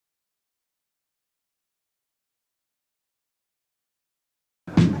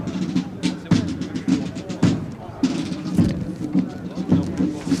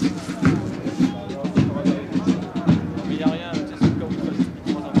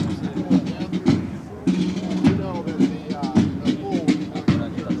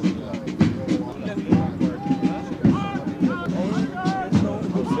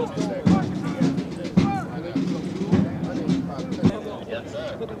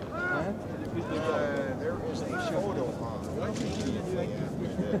There is a photo on.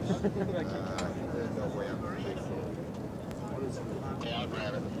 There's no way I'm going to make it. Yeah, I'll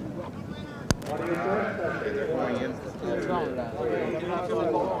grab it. They're going in.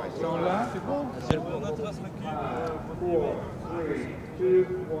 C'est le bon intéresse le cul. 4, 3, 2,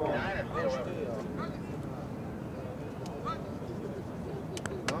 1.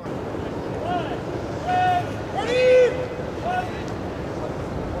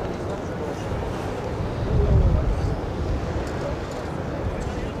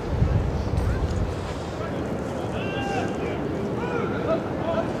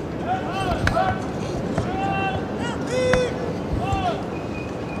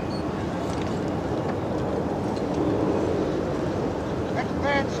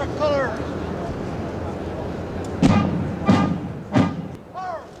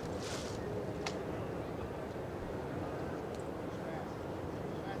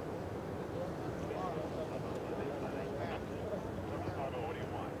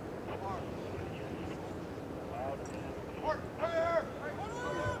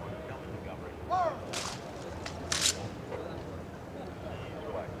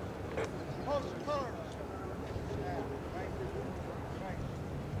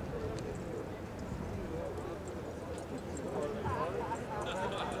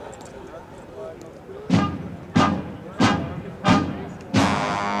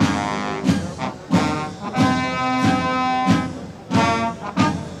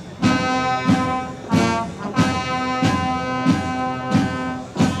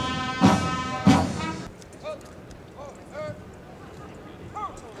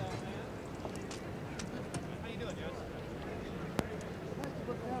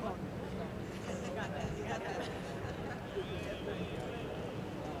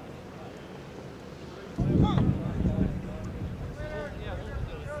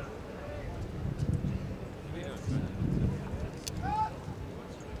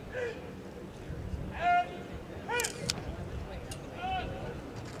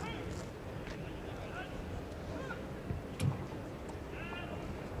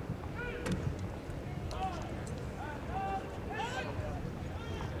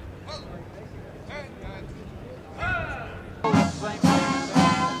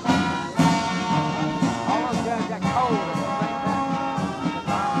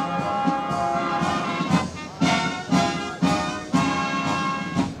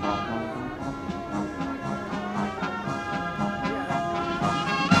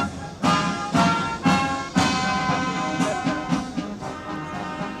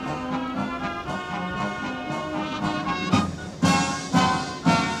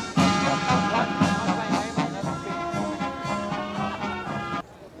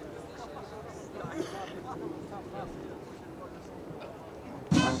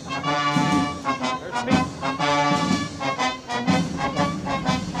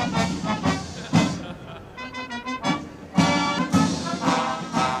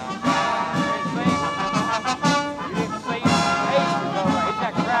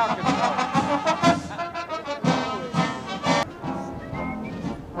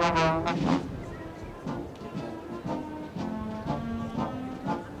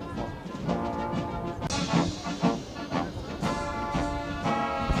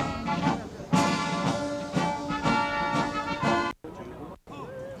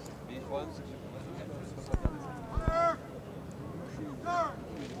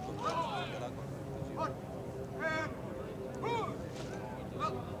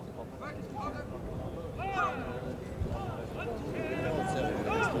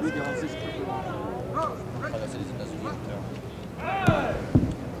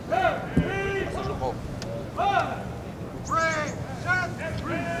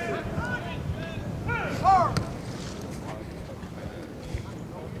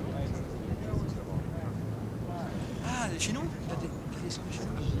 Chez nous? T'as descendu chez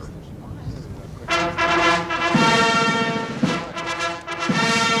nous?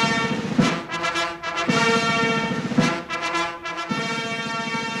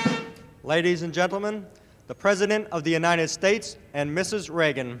 Ladies and gentlemen, the President of the United States and Mrs.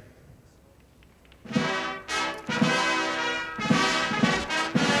 Reagan.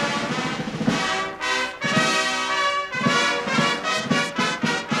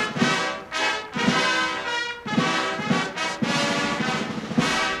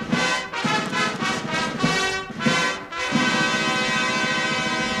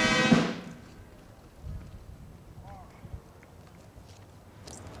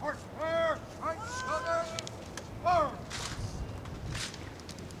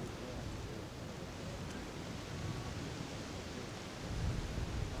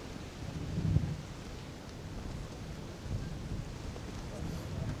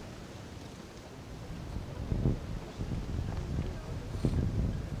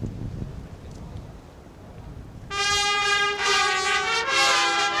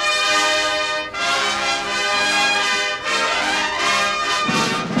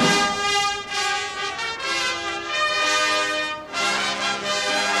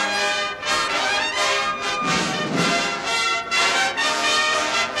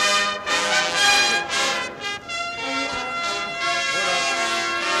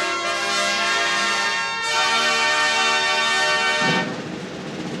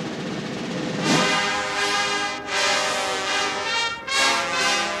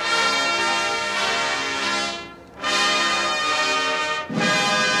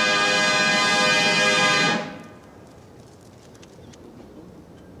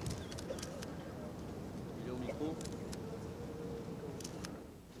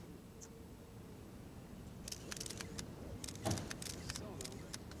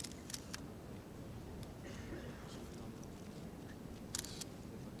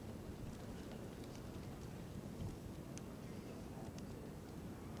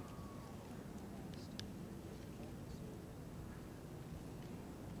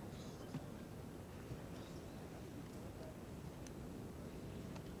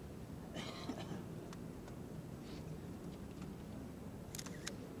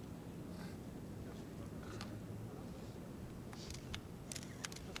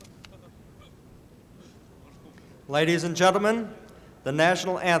 Ladies and gentlemen, the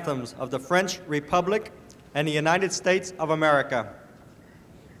national anthems of the French Republic and the United States of America.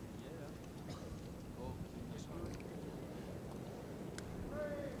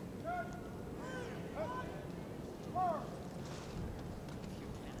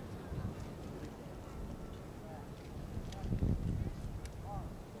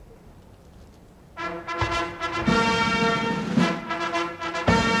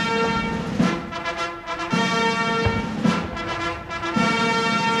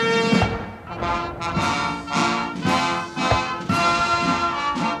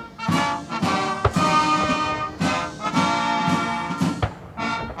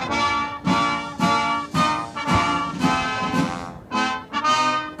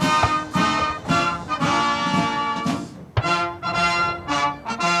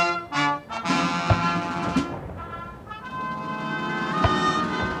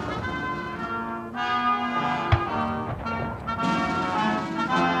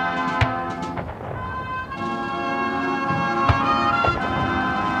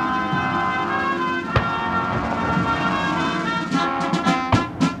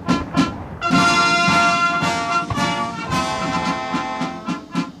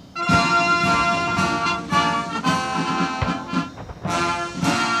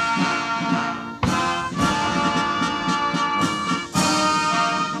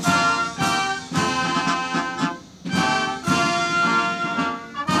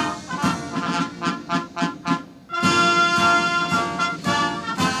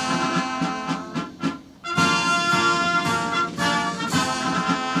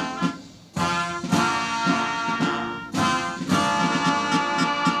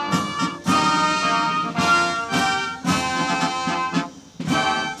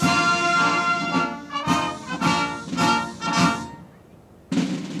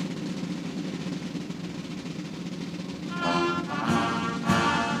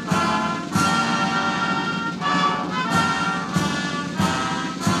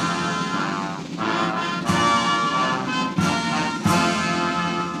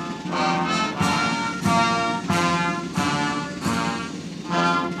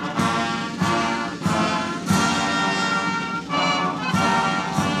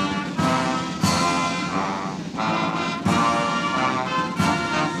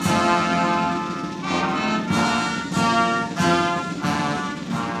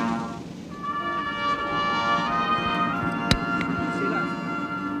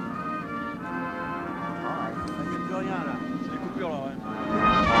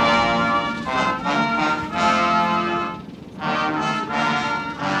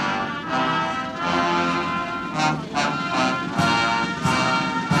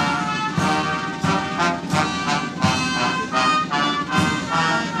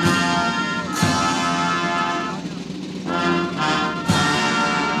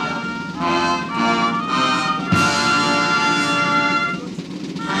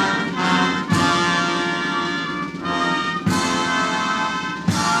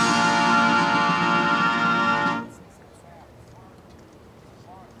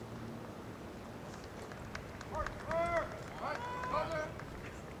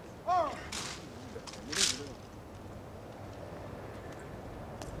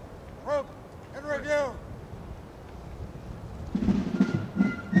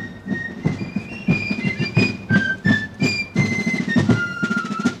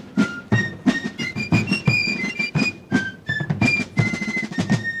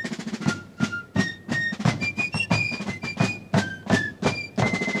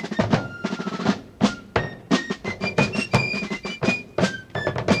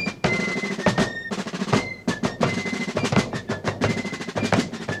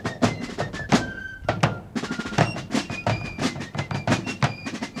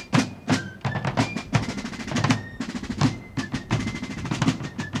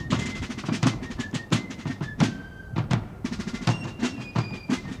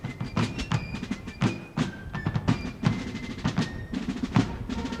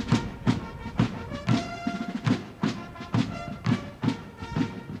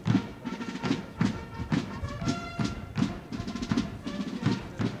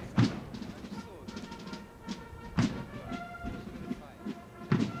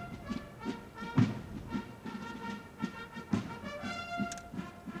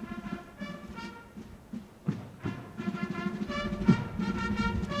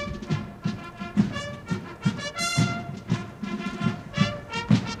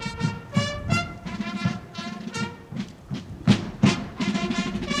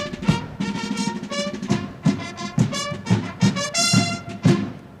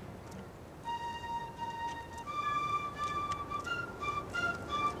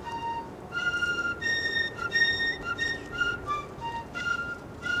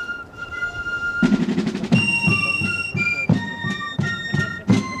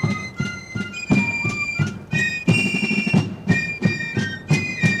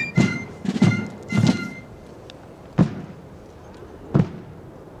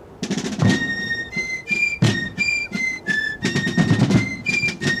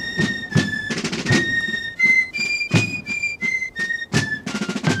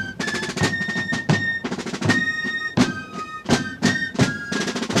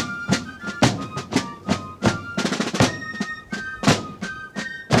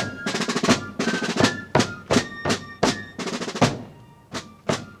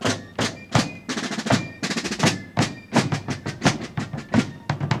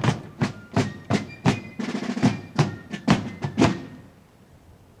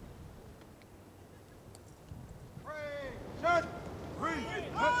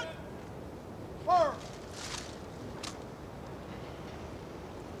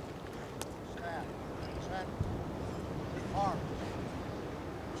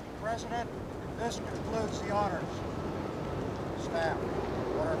 President, this concludes the honors. Staff,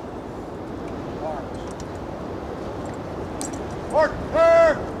 order. Arms.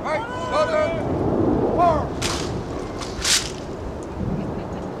 Order! Right, Southern! Arms!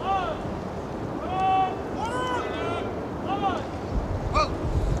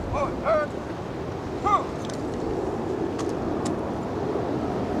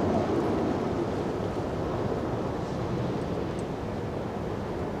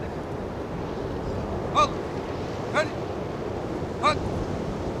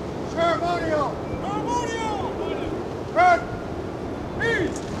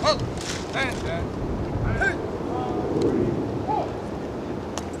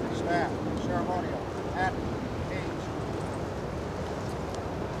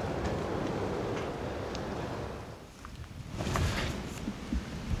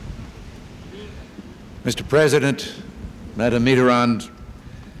 Mr. President, Madam Mitterrand,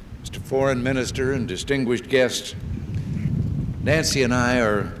 Mr. Foreign Minister, and distinguished guests, Nancy and I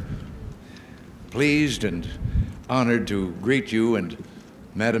are pleased and honored to greet you and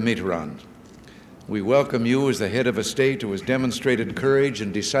Madam Mitterrand. We welcome you as the head of a state who has demonstrated courage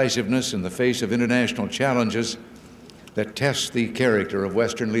and decisiveness in the face of international challenges that test the character of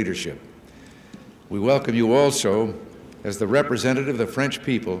Western leadership. We welcome you also as the representative of the French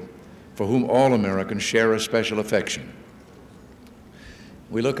people, for whom all Americans share a special affection.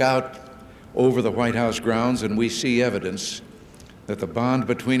 We look out over the White House grounds and we see evidence that the bond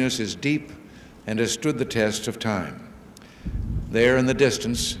between us is deep and has stood the test of time. There in the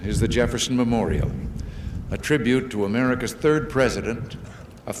distance is the Jefferson Memorial, a tribute to America's third president,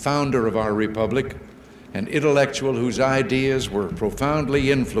 a founder of our republic, an intellectual whose ideas were profoundly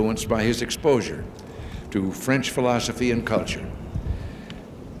influenced by his exposure to French philosophy and culture.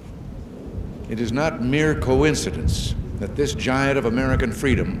 It is not mere coincidence that this giant of American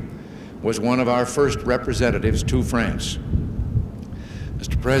freedom was one of our first representatives to France.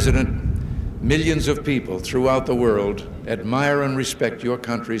 Mr. President, millions of people throughout the world admire and respect your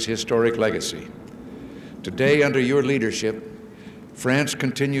country's historic legacy. Today, under your leadership, France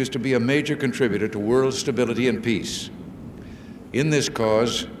continues to be a major contributor to world stability and peace. In this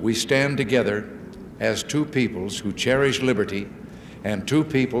cause, we stand together as two peoples who cherish liberty and two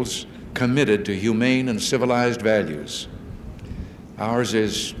peoples committed to humane and civilized values. Ours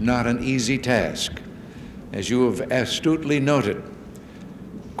is not an easy task. As you have astutely noted,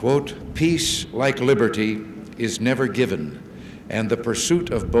 quote, "Peace, like liberty, is never given, and the pursuit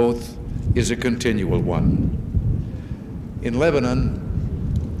of both is a continual one." In Lebanon,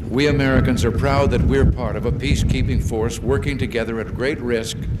 we Americans are proud that we're part of a peacekeeping force working together at great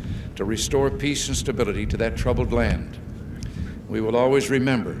risk to restore peace and stability to that troubled land. We will always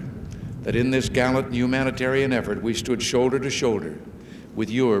remember that in this gallant and humanitarian effort, we stood shoulder to shoulder with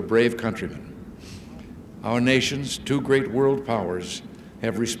your brave countrymen. Our nations, two great world powers,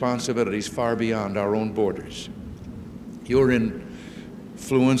 have responsibilities far beyond our own borders. Your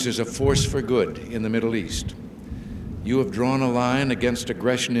influence is a force for good in the Middle East. You have drawn a line against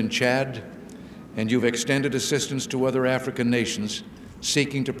aggression in Chad, and you've extended assistance to other African nations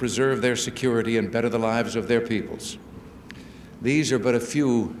seeking to preserve their security and better the lives of their peoples. These are but a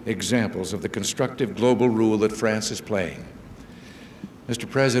few examples of the constructive global role that France is playing. Mr.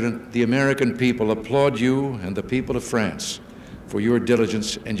 President, the American people applaud you and the people of France for your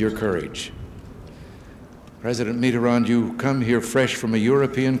diligence and your courage. President Mitterrand, you come here fresh from a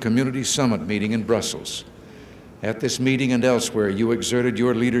European Community Summit meeting in Brussels. At this meeting and elsewhere, you exerted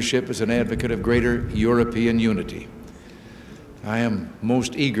your leadership as an advocate of greater European unity. I am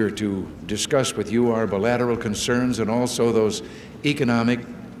most eager to discuss with you our bilateral concerns and also those economic,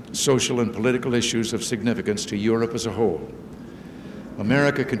 social and political issues of significance to Europe as a whole.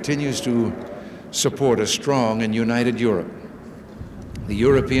 America continues to support a strong and united Europe. The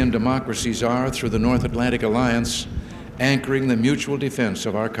European democracies are, through the North Atlantic Alliance, anchoring the mutual defense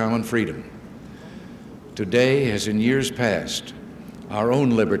of our common freedom. Today, as in years past, our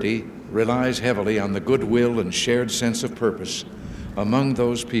own liberty relies heavily on the goodwill and shared sense of purpose among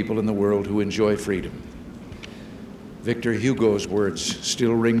those people in the world who enjoy freedom. Victor Hugo's words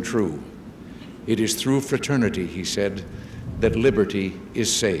still ring true. It is through fraternity, he said, that liberty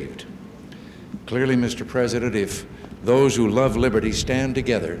is saved. Clearly, Mr. President, if those who love liberty stand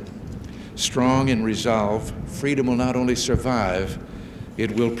together, strong in resolve, freedom will not only survive,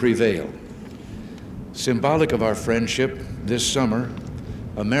 it will prevail. Symbolic of our friendship, this summer,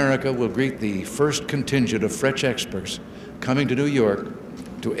 America will greet the first contingent of French experts coming to New York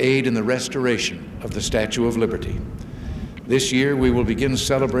to aid in the restoration of the Statue of Liberty. This year, we will begin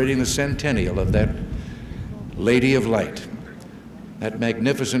celebrating the centennial of that Lady of Light. That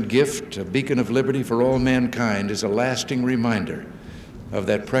magnificent gift, a beacon of liberty for all mankind, is a lasting reminder of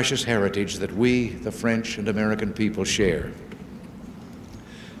that precious heritage that we, the French and American people, share.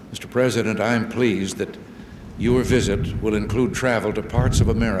 Mr. President, I am pleased that your visit will include travel to parts of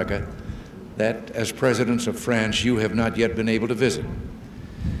America that, as presidents of France, you have not yet been able to visit.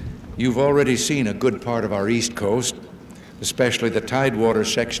 You've already seen a good part of our East Coast, especially the Tidewater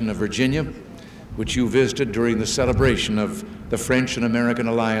section of Virginia, which you visited during the celebration of the French and American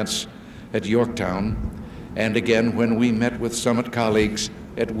alliance at Yorktown, and again when we met with summit colleagues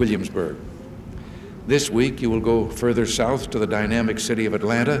at Williamsburg. This week, you will go further south to the dynamic city of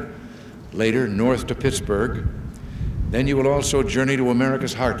Atlanta, later north to Pittsburgh. Then you will also journey to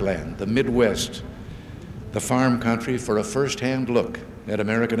America's heartland, the Midwest, the farm country, for a first-hand look at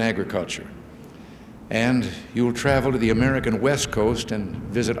American agriculture. And you will travel to the American West Coast and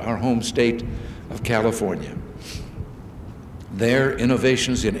visit our home state of California. There,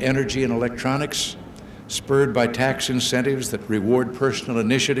 innovations in energy and electronics, spurred by tax incentives that reward personal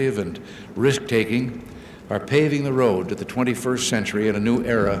initiative and risk-taking, are paving the road to the 21st century in a new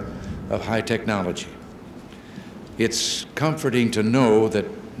era of high technology. It's comforting to know that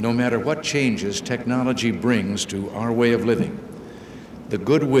no matter what changes technology brings to our way of living, the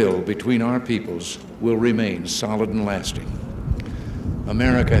goodwill between our peoples will remain solid and lasting.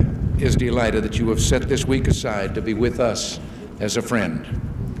 America is delighted that you have set this week aside to be with us as a friend.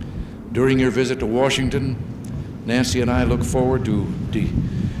 During your visit to Washington, Nancy and I look forward to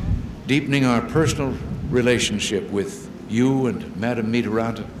deepening our personal relationship with you and Madame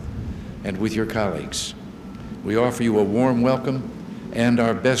Mitterrand and with your colleagues. We offer you a warm welcome and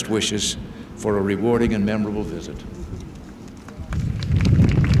our best wishes for a rewarding and memorable visit.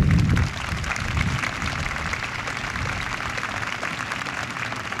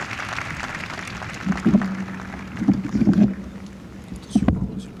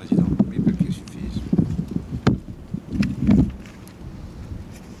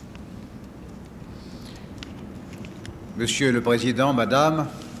 Monsieur le Président, Madame,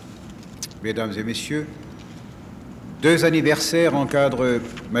 Mesdames et Messieurs, deux anniversaires encadrent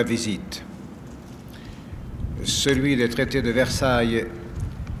ma visite. Celui des traités de Versailles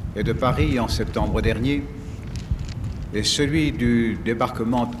et de Paris en septembre dernier, et celui du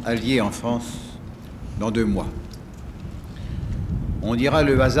débarquement allié en France dans 2 mois. On dira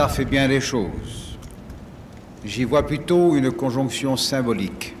le hasard fait bien les choses. J'y vois plutôt une conjonction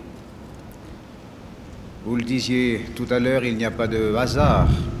symbolique. Vous le disiez tout à l'heure, il n'y a pas de hasard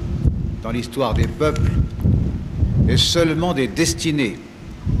dans l'histoire des peuples, et seulement des destinées.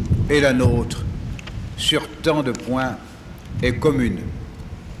 Et la nôtre, sur tant de points, est commune.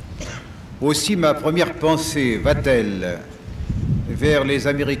 Aussi ma première pensée va-t-elle vers les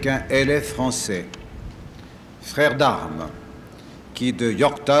Américains et les Français, frères d'armes, qui de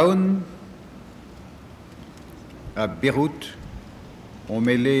Yorktown à Beyrouth ont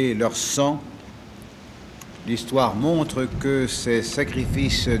mêlé leur sang. L'histoire montre que ces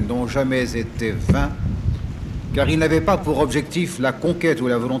sacrifices n'ont jamais été vains, car ils n'avaient pas pour objectif la conquête ou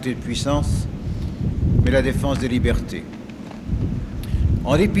la volonté de puissance, mais la défense des libertés.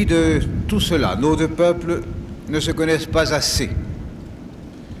 En dépit de tout cela, nos deux peuples ne se connaissent pas assez,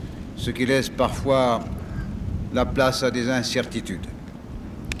 ce qui laisse parfois la place à des incertitudes.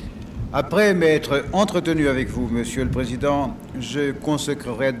 Après m'être entretenu avec vous, Monsieur le Président, je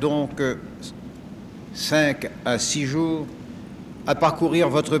consacrerai donc 5 à 6 jours à parcourir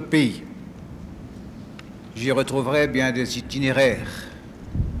votre pays. J'y retrouverai bien des itinéraires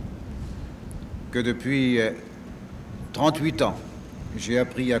que depuis 38 ans j'ai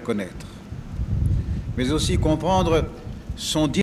appris à connaître, mais aussi comprendre son